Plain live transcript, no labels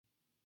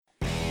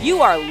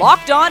You are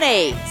Locked On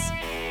A's,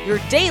 your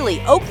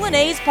daily Oakland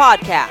A's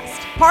podcast,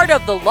 part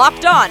of the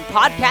Locked On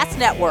Podcast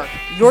Network,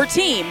 your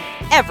team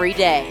every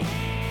day.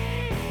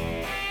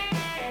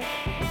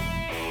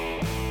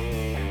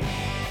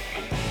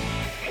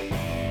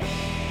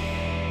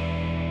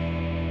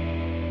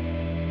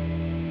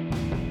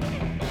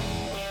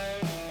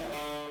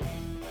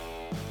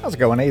 How's it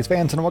going, A's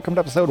fans, and welcome to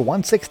episode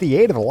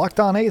 168 of the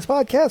Locked On A's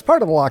podcast,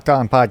 part of the Locked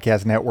On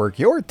Podcast Network,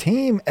 your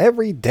team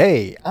every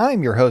day.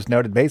 I'm your host,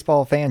 noted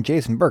baseball fan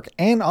Jason Burke,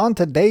 and on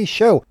today's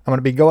show, I'm going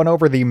to be going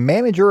over the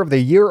Manager of the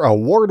Year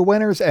award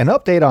winners, an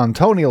update on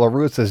Tony La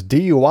Russa's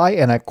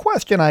DUI, and a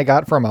question I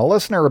got from a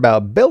listener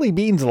about Billy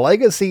Beane's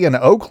legacy in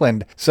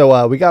Oakland.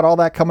 So we got all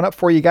that coming up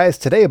for you guys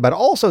today, but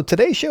also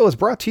today's show is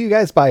brought to you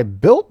guys by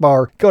Built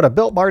Bar. Go to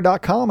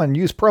BuiltBar.com and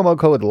use promo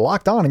code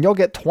LOCKEDON, and you'll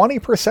get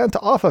 20%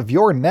 off of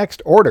your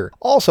next order.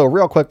 Also,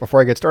 real quick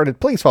before I get started,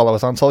 please follow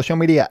us on social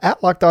media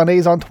at Locked On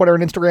A's on Twitter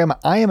and Instagram.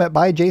 I am at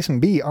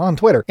ByJasonB on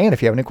Twitter. And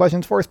if you have any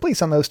questions for us, please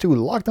send those to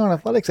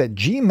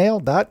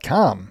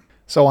LockedOnAthletics@gmail.com.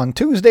 So on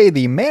Tuesday,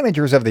 the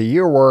Managers of the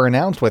Year were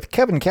announced, with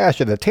Kevin Cash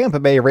of the Tampa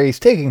Bay Rays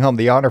taking home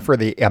the honor for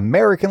the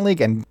American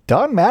League and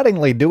Don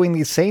Mattingly doing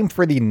the same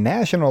for the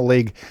National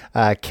League.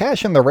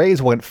 Cash and the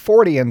Rays went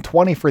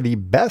 40-20 for the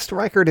best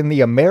record in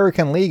the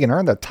American League and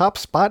earned the top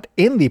spot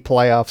in the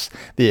playoffs,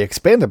 the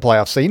expanded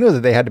playoffs, so you knew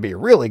that they had to be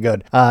really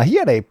good. He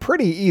had a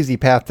pretty easy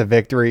path to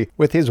victory,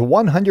 with his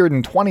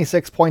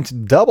 126 points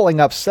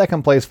doubling up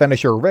second place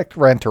finisher Rick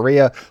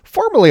Renteria,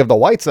 formerly of the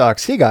White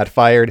Sox. He got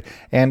fired,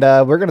 and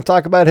we're going to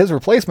talk about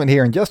his replacement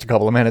here in just a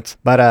couple of minutes.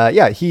 But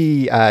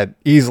he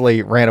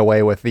easily ran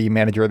away with the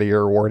Manager of the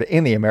Year award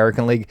in the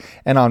American League.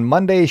 And on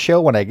Monday's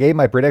show, when I gave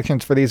my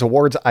predictions for these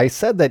awards, I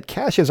said that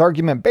Cash's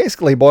argument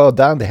basically boiled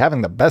down to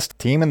having the best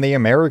team in the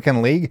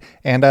American League,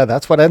 and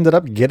that's what ended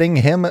up getting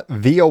him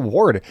the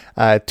award.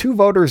 Two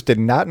voters did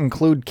not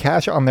include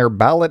Cash on their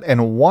ballot,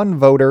 and one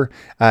voter,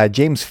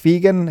 James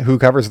Fegan, who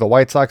covers the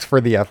White Sox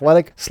for The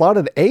Athletic,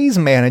 slotted A's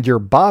manager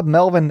Bob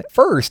Melvin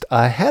first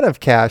ahead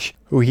of Cash,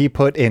 who he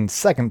put in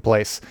second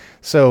place.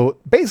 So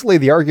basically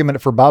the argument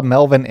for Bob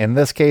Melvin in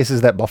this case is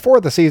that before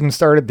the season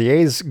started, the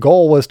A's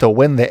goal was to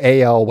win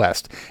the AL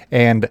West.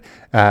 And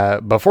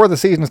before the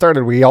season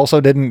started, we also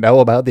didn't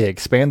know about the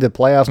expanded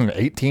playoffs and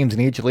 8 teams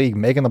in each league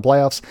making the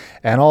playoffs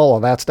and all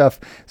of that stuff.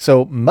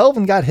 So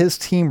Melvin got his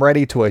team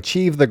ready to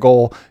achieve the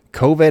goal.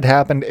 COVID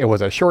happened. It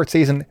was a short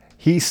season.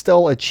 He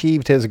still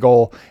achieved his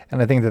goal.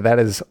 And I think that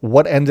is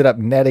what ended up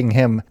netting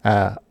him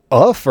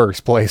a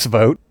first place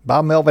vote.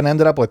 Bob Melvin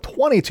ended up with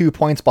 22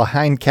 points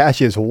behind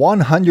Cash's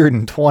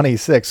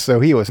 126, so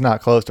he was not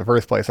close to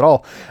first place at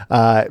all.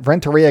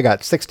 Renteria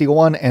got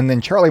 61, and then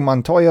Charlie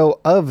Montoyo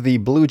of the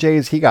Blue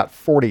Jays, he got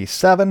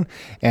 47.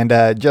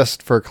 And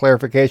just for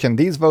clarification,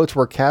 these votes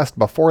were cast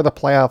before the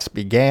playoffs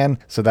began,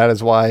 so that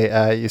is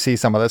why you see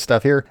some of this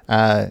stuff here.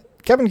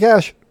 Kevin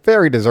Cash,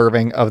 very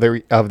deserving of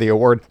the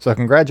award, so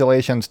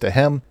congratulations to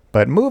him.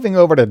 But moving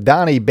over to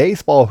Donnie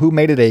Baseball, who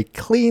made it a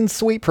clean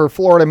sweep for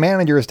Florida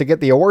managers to get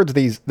the awards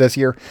this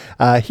year.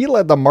 He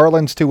led the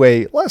Marlins to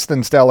a less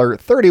than stellar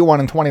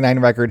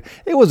 31-29 record.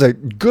 It was a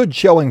good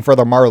showing for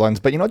the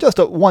Marlins, but just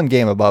one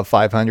game above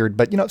 500.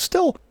 But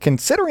still,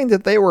 considering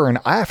that they were an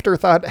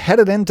afterthought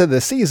headed into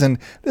the season,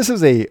 this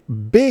is a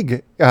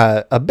big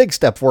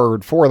step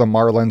forward for the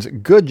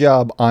Marlins. Good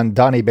job on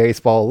Donnie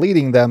Baseball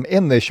leading them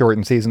in this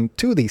shortened season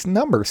to the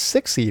number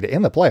 6 seed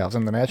in the playoffs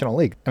in the National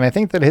League. And I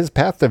think that his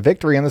path to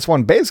victory in this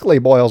one basically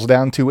boils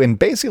down to, in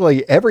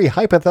basically every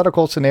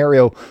hypothetical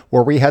scenario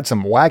where we had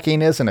some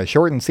wackiness in a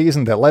shortened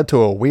season that led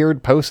to a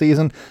weird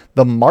postseason,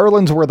 the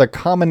Marlins were the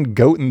common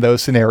goat in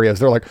those scenarios.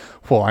 They're like,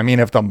 well, I mean,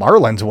 if the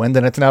Marlins win,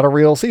 then it's not a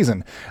real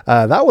season.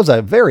 That was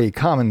a very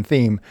common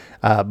theme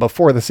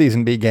before the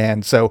season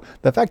began. So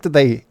the fact that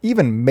they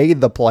even made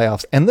the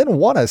playoffs and then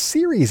won a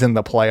series in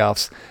the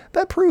playoffs,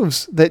 that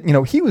proves that,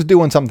 he was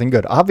doing something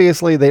good.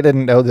 Obviously, they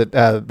didn't know that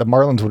the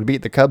Marlins would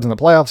beat the Cubs in the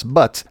playoffs,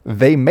 but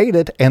they made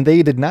it, and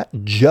they did not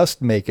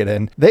just make it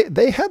in.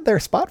 They had their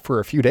spot for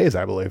a few days,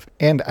 I believe.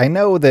 And I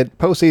know that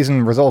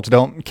postseason results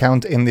don't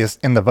count in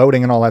the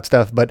voting and all that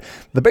stuff, but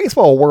the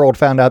baseball world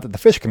found out that the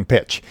fish can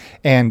pitch.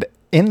 And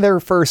in their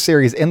first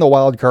series in the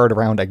wild card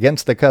round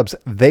against the Cubs,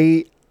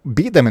 they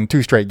beat them in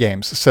 2 straight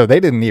games, so they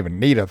didn't even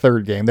need a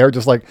third game. They were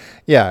just like,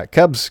 yeah,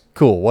 Cubs,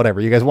 cool,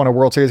 whatever. You guys won a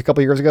World Series a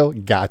couple years ago?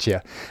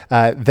 Gotcha.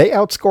 They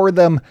outscored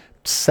them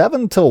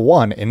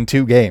 7-1 in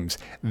 2 games.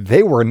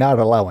 They were not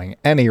allowing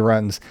any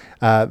runs.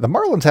 The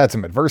Marlins had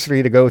some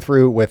adversity to go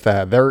through with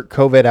their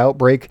COVID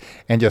outbreak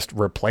and just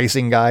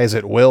replacing guys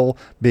at will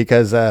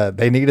because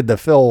they needed to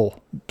fill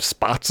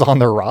spots on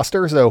their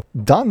roster. So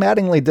Don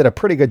Mattingly did a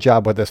pretty good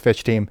job with this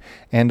Fish team,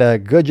 and a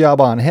good job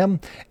on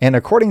him. And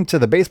according to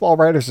the Baseball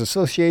Writers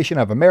Association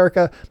of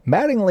America,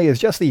 Mattingly is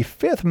just the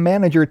 5th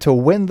manager to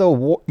win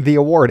the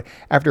award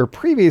after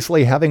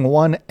previously having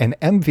won an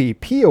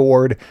MVP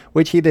award,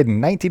 which he did in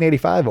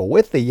 1985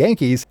 with the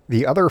Yankees.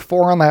 The other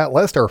 4 on that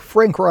list are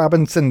Frank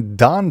Robinson,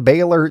 Don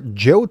Baylor,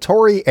 Joe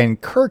Torre, and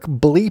Kirk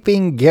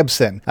Bleeping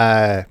Gibson.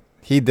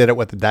 He did it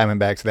with the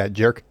Diamondbacks, that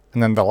jerk.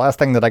 And then the last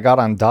thing that I got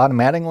on Don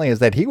Mattingly is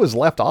that he was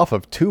left off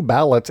of 2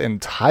 ballots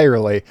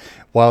entirely,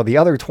 while the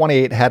other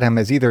 28 had him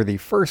as either the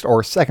first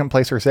or second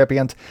place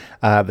recipient.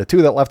 The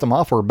 2 that left him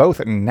off were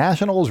both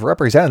Nationals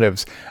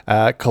representatives.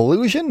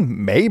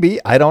 Collusion? Maybe.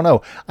 I don't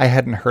know. I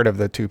hadn't heard of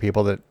the 2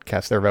 people that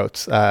cast their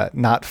votes,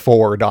 not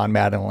for Don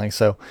Mattingly,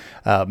 so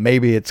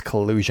maybe it's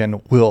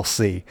collusion. We'll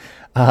see.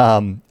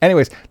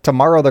 Anyways,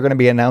 tomorrow they're going to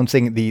be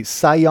announcing the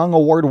Cy Young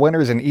Award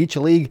winners in each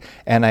league,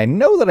 and I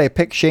know that I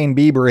picked Shane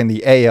Bieber in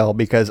the AL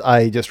because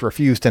I just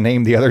refused to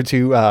name the other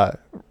 2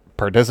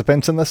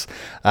 participants in this.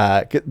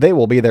 They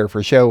will be there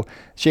for show.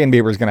 Shane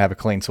Bieber's going to have a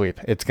clean sweep.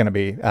 It's going to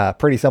be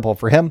pretty simple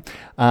for him.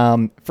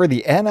 For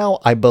the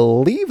NL, I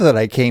believe that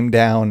I came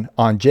down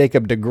on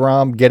Jacob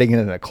deGrom getting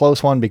in a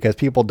close one because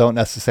people don't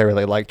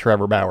necessarily like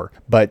Trevor Bauer.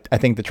 But I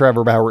think that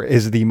Trevor Bauer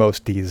is the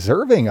most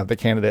deserving of the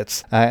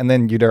candidates. And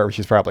then Yu Darvish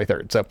is probably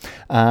third. So,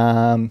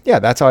 yeah,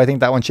 that's how I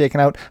think that one's shaken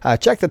out.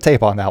 Check the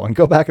tape on that one.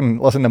 Go back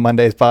and listen to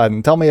Monday's pod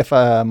and tell me if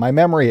my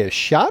memory is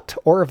shot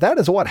or if that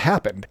is what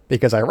happened.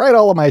 Because I write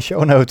all of my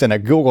show notes in a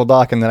Google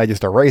Doc and then I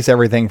just erase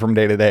everything from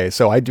day to day.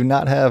 So I do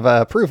not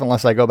have proof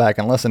unless I go back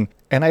and listen.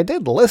 And I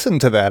did listen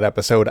to that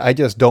episode. I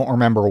just don't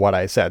remember what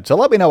I said. So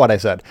let me know what I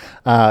said.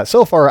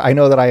 So far, I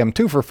know that I am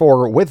 2 for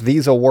 4 with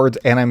these awards,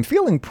 and I'm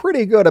feeling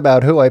pretty good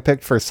about who I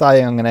picked for Cy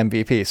Young and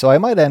MVP. So I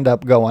might end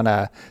up going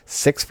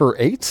 6 for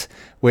 8,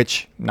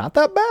 which not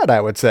that bad, I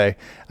would say,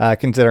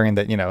 considering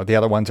that, the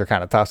other ones are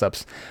kind of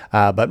toss-ups.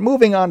 But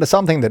moving on to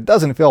something that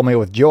doesn't fill me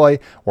with joy,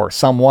 or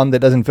someone that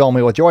doesn't fill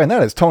me with joy, and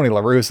that is Tony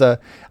La Russa.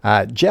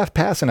 Jeff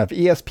Passan of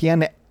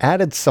ESPN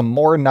added some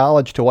more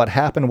knowledge to what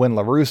happened when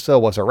La Russa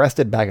was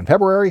arrested back in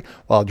February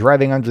while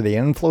driving under the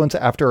influence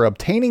after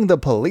obtaining the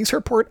police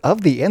report of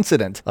the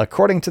incident.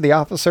 According to the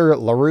officer,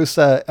 La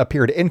Russa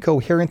appeared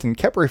incoherent and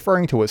kept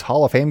referring to his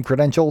Hall of Fame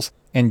credentials.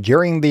 And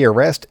during the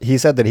arrest, he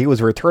said that he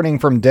was returning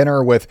from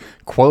dinner with,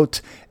 quote,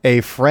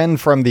 a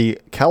friend from the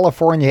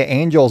California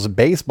Angels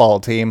baseball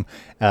team.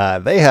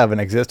 They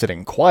haven't existed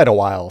in quite a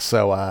while,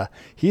 so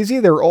he's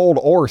either old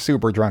or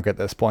super drunk at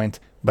this point.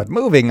 But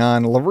moving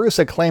on, La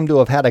Russa claimed to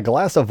have had a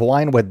glass of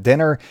wine with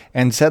dinner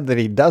and said that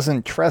he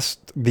doesn't trust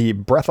the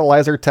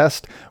breathalyzer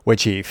test,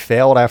 which he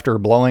failed after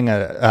blowing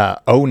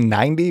a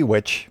 0.90,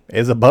 which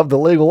is above the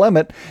legal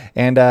limit,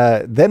 and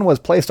then was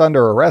placed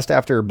under arrest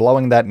after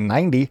blowing that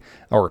 90,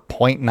 or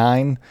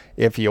 0.9,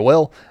 if you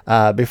will.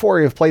 Before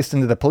he was placed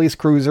into the police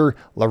cruiser,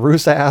 La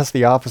Russa asked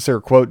the officer,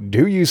 quote,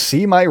 "Do you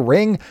see my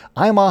ring?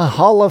 I'm a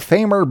Hall of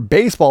Famer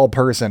baseball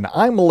person.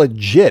 I'm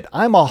legit.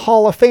 I'm a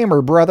Hall of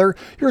Famer, brother.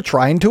 You're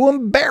trying to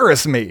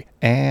embarrass me."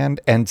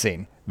 And end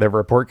scene. The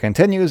report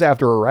continues.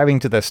 After arriving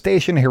to the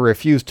station, he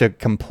refused to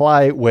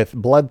comply with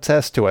blood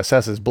tests to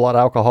assess his blood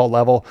alcohol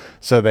level,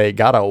 so they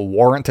got a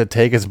warrant to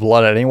take his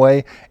blood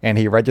anyway, and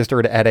he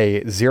registered at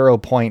a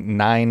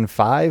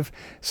 0.95.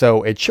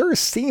 So it sure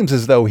seems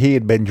as though he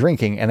had been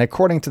drinking, and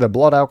according to the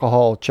blood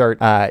alcohol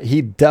chart,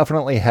 he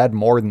definitely had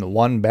more than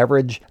one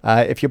beverage.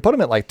 If you put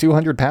him at like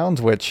 200 pounds,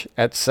 which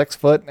at 6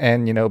 foot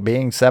and,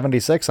 being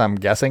 76, I'm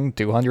guessing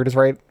 200 is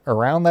right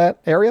around that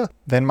area,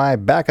 then my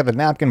back of the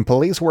napkin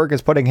police work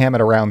is putting him at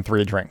around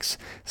 3 drinks.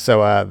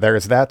 So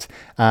there's that.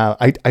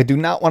 I do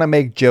not want to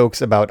make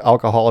jokes about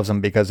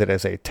alcoholism because it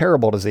is a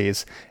terrible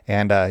disease.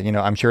 And,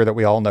 I'm sure that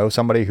we all know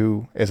somebody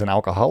who is an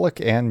alcoholic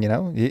and,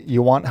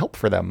 you want help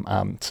for them.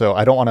 So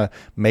I don't want to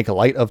make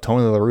light of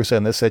Tony La Russa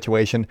in this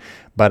situation,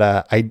 but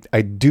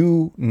I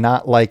do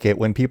not like it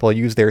when people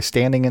use their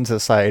standing in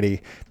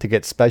society to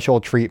get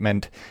special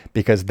treatment,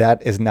 because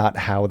that is not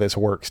how this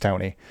works,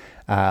 Tony.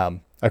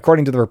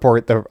 According to the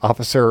report, the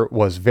officer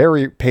was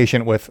very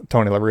patient with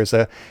Tony La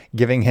Russa,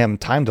 giving him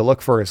time to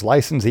look for his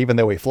license, even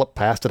though he flipped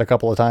past it a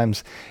couple of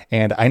times.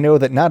 And I know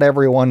that not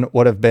everyone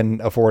would have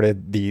been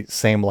afforded the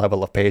same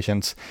level of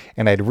patience,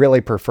 and I'd really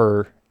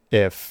prefer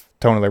if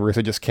Tony La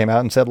Russa just came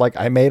out and said,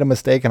 I made a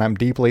mistake and I'm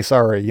deeply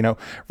sorry.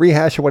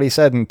 Rehash what he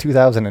said in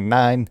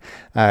 2009.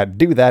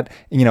 Do that.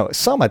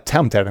 Some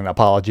attempt at an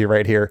apology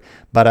right here.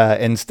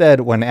 But instead,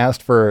 when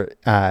asked for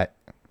a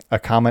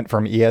comment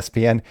from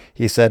ESPN,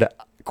 he said,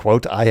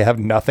 quote, "I have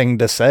nothing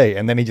to say,"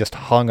 and then he just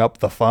hung up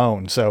the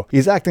phone. So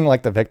he's acting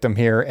like the victim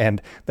here,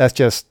 and that's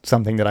just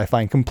something that I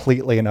find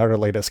completely and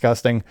utterly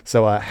disgusting.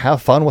 So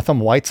have fun with them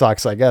White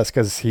Sox, I guess,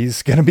 because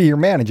he's going to be your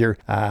manager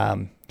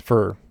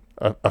for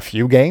a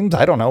few games.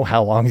 I don't know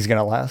how long he's going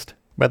to last.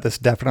 But this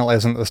definitely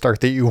isn't the start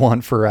that you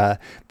want for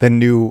the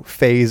new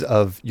phase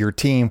of your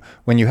team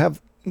when you have...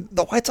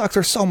 The White Sox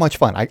are so much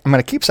fun. I'm going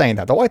to keep saying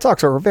that. The White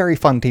Sox are a very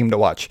fun team to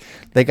watch.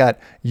 They got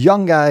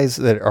young guys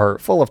that are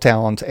full of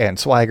talent and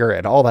swagger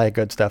and all that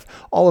good stuff.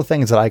 All the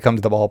things that I come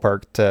to the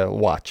ballpark to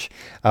watch,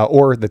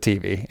 or the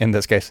TV in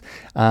this case.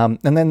 And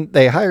then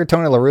they hired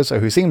Tony La Russa,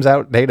 who seems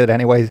outdated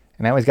anyways.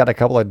 And now he's got a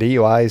couple of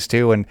DUIs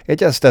too, and it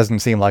just doesn't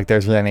seem like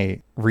there's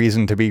any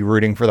reason to be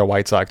rooting for the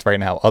White Sox right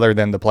now, other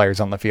than the players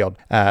on the field.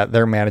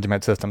 Their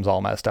management system's all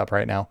messed up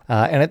right now.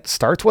 And it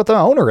starts with the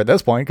owner at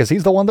this point, because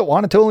he's the one that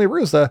wanted Tony La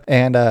Russa,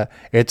 and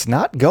it's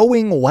not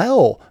going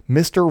well,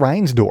 Mr.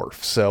 Reinsdorf.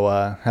 So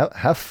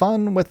have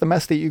fun with the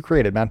mess that you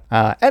created, man.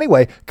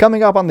 Anyway,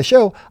 coming up on the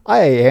show, I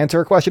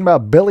answer a question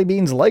about Billy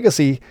Beane's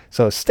legacy,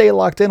 so stay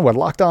locked in with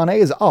Locked On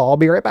A's. I'll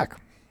be right back.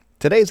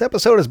 Today's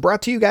episode is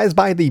brought to you guys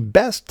by the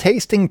best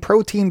tasting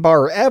protein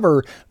bar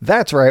ever.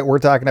 That's right, we're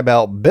talking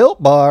about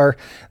Built Bar.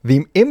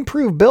 The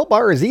improved Built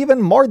Bar is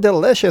even more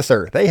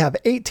deliciouser. They have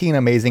 18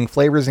 amazing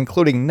flavors,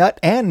 including nut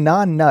and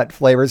non-nut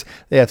flavors.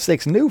 They have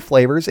 6 new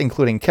flavors,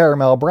 including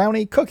caramel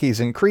brownie, cookies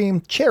and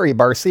cream, cherry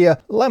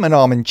barcia, lemon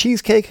almond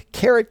cheesecake,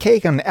 carrot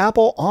cake, and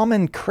apple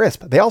almond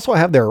crisp. They also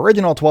have their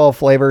original 12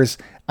 flavors.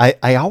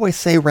 I always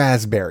say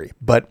raspberry,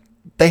 but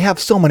they have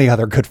so many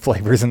other good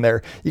flavors in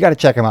there. You got to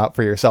check them out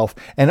for yourself.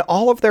 And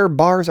all of their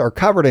bars are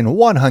covered in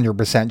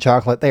 100%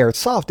 chocolate. They are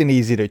soft and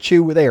easy to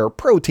chew. They are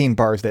protein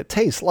bars that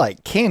taste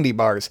like candy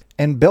bars.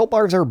 And Built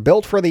Bars are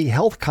built for the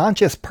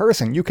health-conscious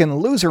person. You can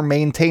lose or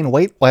maintain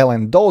weight while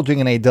indulging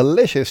in a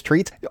delicious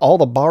treat. All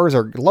the bars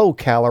are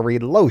low-calorie,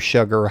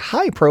 low-sugar,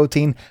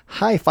 high-protein,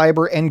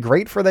 high-fiber, and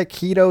great for the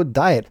keto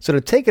diet. So to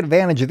take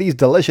advantage of these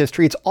delicious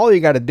treats, all you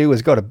got to do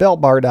is go to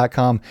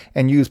BuiltBar.com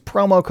and use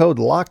promo code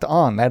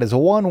LOCKEDON. That is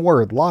one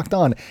word, Locked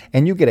On,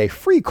 and you get a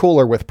free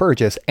cooler with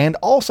purchase and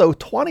also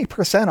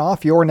 20%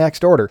 off your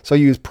next order. So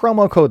use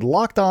promo code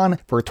Locked On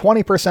for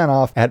 20%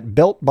 off at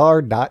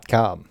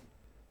BuiltBar.com.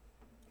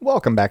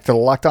 Welcome back to the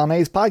Locked On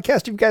A's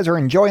podcast. If you guys are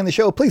enjoying the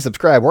show, please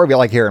subscribe wherever you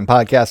like hearing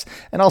podcasts,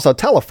 and also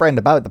tell a friend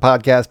about the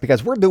podcast,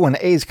 because we're doing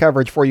A's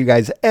coverage for you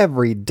guys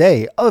every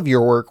day of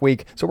your work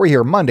week. So we're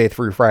here Monday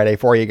through Friday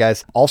for you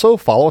guys. Also,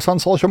 follow us on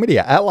social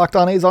media at Locked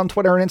On A's on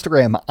Twitter and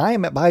Instagram. I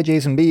am at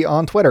ByJasonB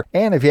on Twitter.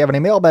 And if you have any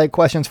mailbag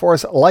questions for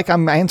us, like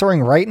I'm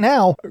answering right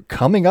now,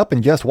 coming up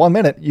in just 1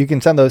 minute, you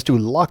can send those to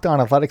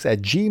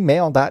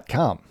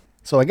lockedonathletics@gmail.com.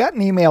 So I got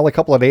an email a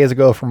couple of days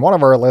ago from one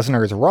of our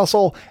listeners,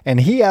 Russell,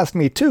 and he asked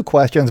me 2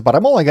 questions, but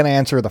I'm only going to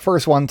answer the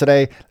first one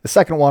today. The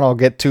second one I'll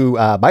get to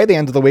by the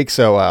end of the week,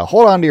 so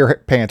hold on to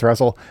your pants,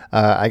 Russell.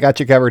 I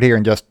got you covered here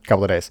in just a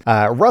couple of days.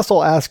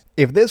 Russell asked,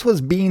 if this was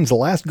Beane's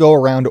last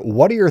go-around,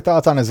 what are your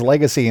thoughts on his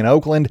legacy in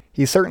Oakland?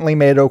 He certainly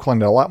made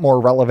Oakland a lot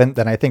more relevant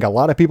than I think a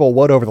lot of people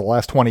would over the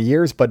last 20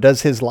 years, but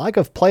does his lack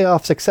of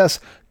playoff success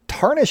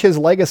tarnish his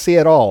legacy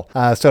at all?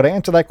 So to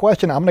answer that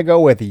question, I'm going to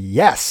go with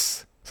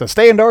yes. So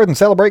stay indoors and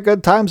celebrate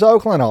good times,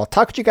 Oakland. I'll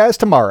talk to you guys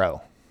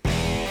tomorrow.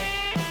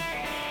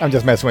 I'm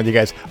just messing with you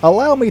guys.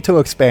 Allow me to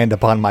expand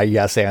upon my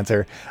yes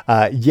answer.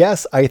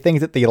 Yes, I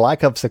think that the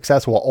lack of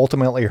success will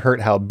ultimately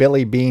hurt how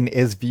Billy Beane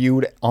is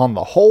viewed on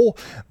the whole,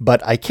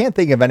 but I can't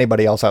think of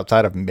anybody else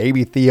outside of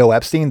maybe Theo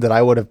Epstein that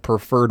I would have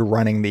preferred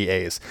running the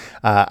A's.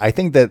 I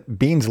think that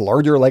Beane's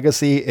larger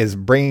legacy is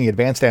bringing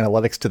advanced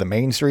analytics to the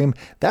mainstream.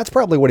 That's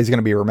probably what he's going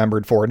to be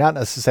remembered for, not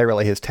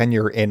necessarily his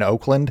tenure in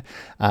Oakland.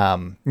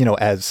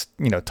 As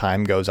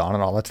time goes on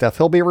and all that stuff,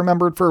 he'll be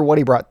remembered for what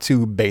he brought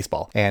to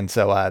baseball. And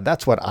so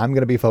that's what I'm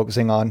going to be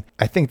focusing on.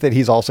 I think that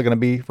he's also going to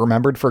be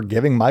remembered for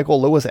giving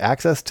Michael Lewis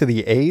access to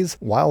the A's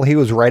while he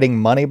was writing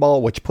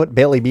Moneyball, which put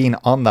Billy Beane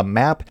on the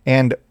map,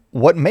 and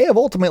what may have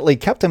ultimately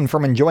kept him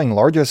from enjoying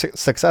larger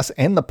success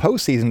in the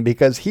postseason,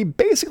 because he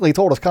basically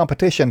told his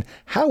competition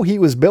how he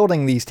was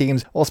building these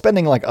teams while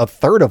spending like a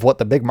third of what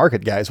the big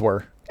market guys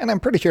were. And I'm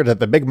pretty sure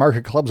that the big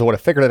market clubs would have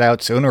figured it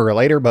out sooner or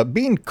later, but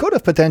Beane could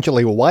have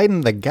potentially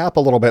widened the gap a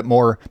little bit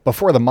more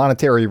before the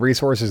monetary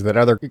resources that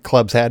other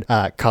clubs had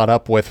caught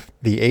up with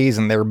the A's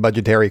and their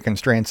budgetary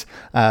constraints.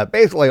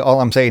 Basically,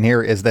 all I'm saying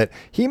here is that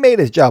he made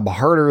his job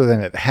harder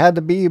than it had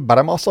to be, but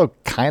I'm also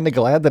kind of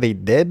glad that he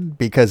did,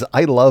 because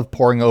I love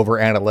poring over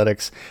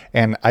analytics,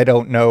 and I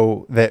don't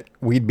know that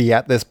we'd be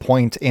at this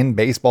point in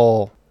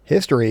baseball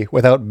history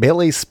without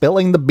Billy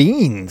spilling the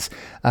beans.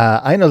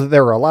 I know that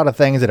there are a lot of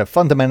things that have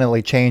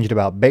fundamentally changed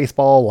about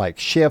baseball, like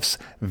shifts,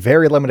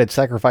 very limited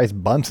sacrifice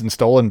bunts and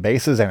stolen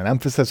bases, and an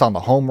emphasis on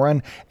the home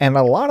run. And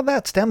a lot of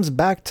that stems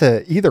back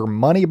to either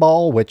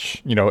Moneyball,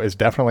 which, is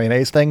definitely an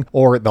A's thing,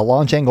 or the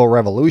launch angle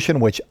revolution,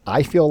 which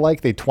I feel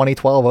like the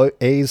 2012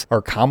 A's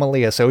are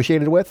commonly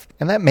associated with.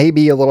 And that may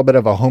be a little bit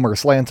of a homer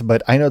slant,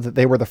 but I know that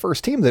they were the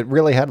first team that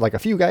really had like a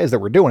few guys that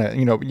were doing it.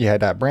 You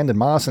had Brandon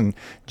Moss and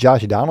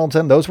Josh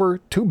Donaldson. Those were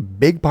 2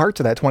 big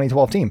parts of that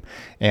 2012 team,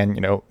 and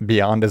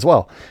beyond as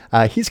well.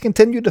 He's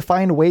continued to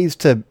find ways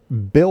to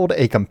build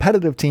a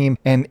competitive team,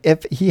 and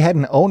if he had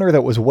an owner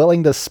that was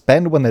willing to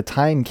spend when the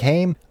time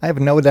came, I have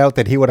no doubt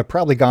that he would have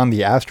probably gone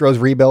the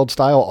Astros rebuild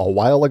style a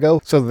while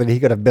ago, so that he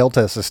could have built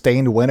a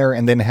sustained winner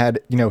and then had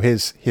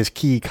his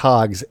key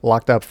cogs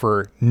locked up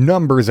for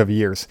numbers of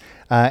years.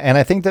 And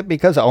I think that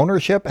because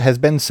ownership has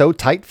been so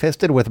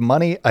tight-fisted with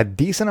money, a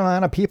decent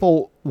amount of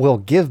people will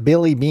give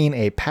Billy Beane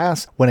a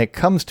pass when it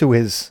comes to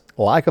his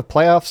lack of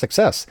playoff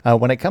success.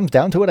 When it comes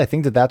down to it, I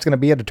think that that's going to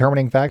be a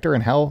determining factor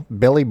in how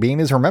Billy Beane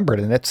is remembered,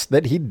 and it's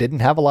that he didn't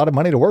have a lot of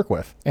money to work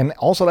with. And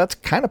also, that's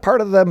kind of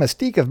part of the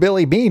mystique of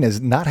Billy Beane,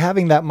 is not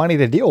having that money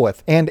to deal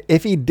with. And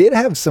if he did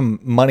have some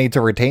money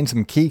to retain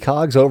some key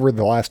cogs over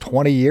the last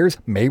 20 years,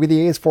 maybe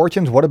the A's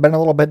fortunes would have been a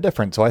little bit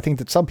different. So I think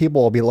that some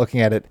people will be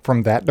looking at it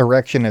from that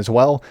direction as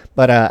well.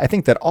 But I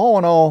think that all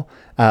in all,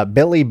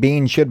 Billy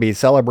Beane should be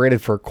celebrated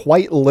for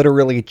quite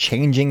literally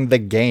changing the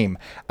game.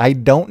 I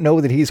don't know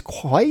that he's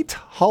quite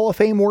Hall of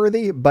Fame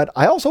worthy, but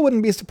I also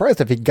wouldn't be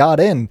surprised if he got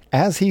in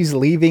as he's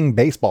leaving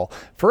baseball.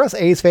 For us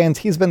A's fans,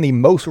 he's been the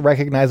most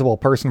recognizable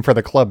person for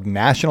the club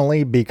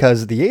nationally,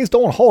 because the A's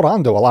don't hold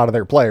on to a lot of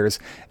their players,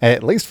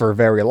 at least for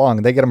very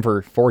long. They get them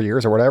for 4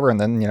 years or whatever, and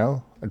then,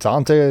 it's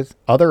on to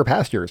other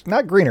pastures.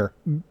 Not greener,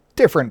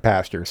 different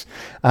pastures.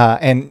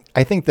 And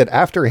I think that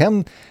after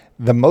him,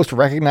 the most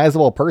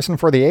recognizable person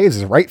for the A's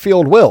is right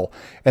field Will.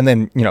 And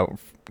then,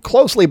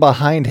 closely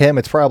behind him,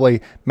 it's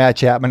probably Matt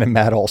Chapman and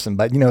Matt Olson.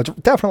 But, it's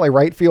definitely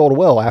right field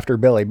Will after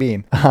Billy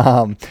Beane.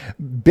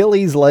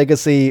 Billy's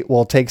legacy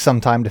will take some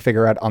time to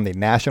figure out on the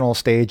national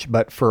stage.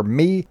 But for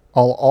me,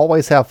 I'll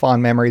always have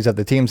fond memories of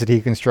the teams that he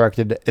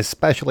constructed,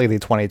 especially the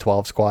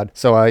 2012 squad.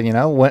 So,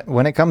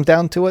 when it comes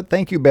down to it,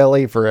 thank you,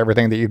 Billy, for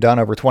everything that you've done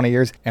over 20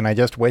 years. And I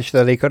just wish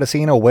that he could have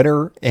seen a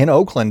winner in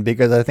Oakland,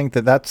 because I think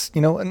that that's,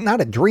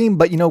 not a dream,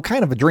 but,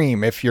 kind of a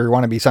dream if you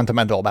want to be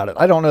sentimental about it.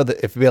 I don't know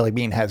that if Billy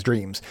Beane has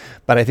dreams,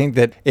 but I think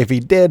that if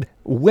he did,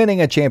 winning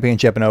a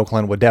championship in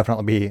Oakland would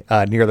definitely be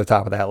near the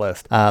top of that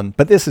list.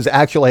 But this is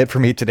actually it for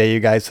me today,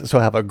 you guys. So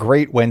have a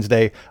great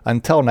Wednesday.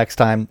 Until next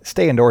time,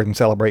 stay indoors and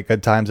celebrate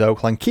good times,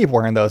 Oakland. Keep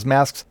wearing those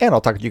masks, and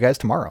I'll talk to you guys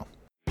tomorrow.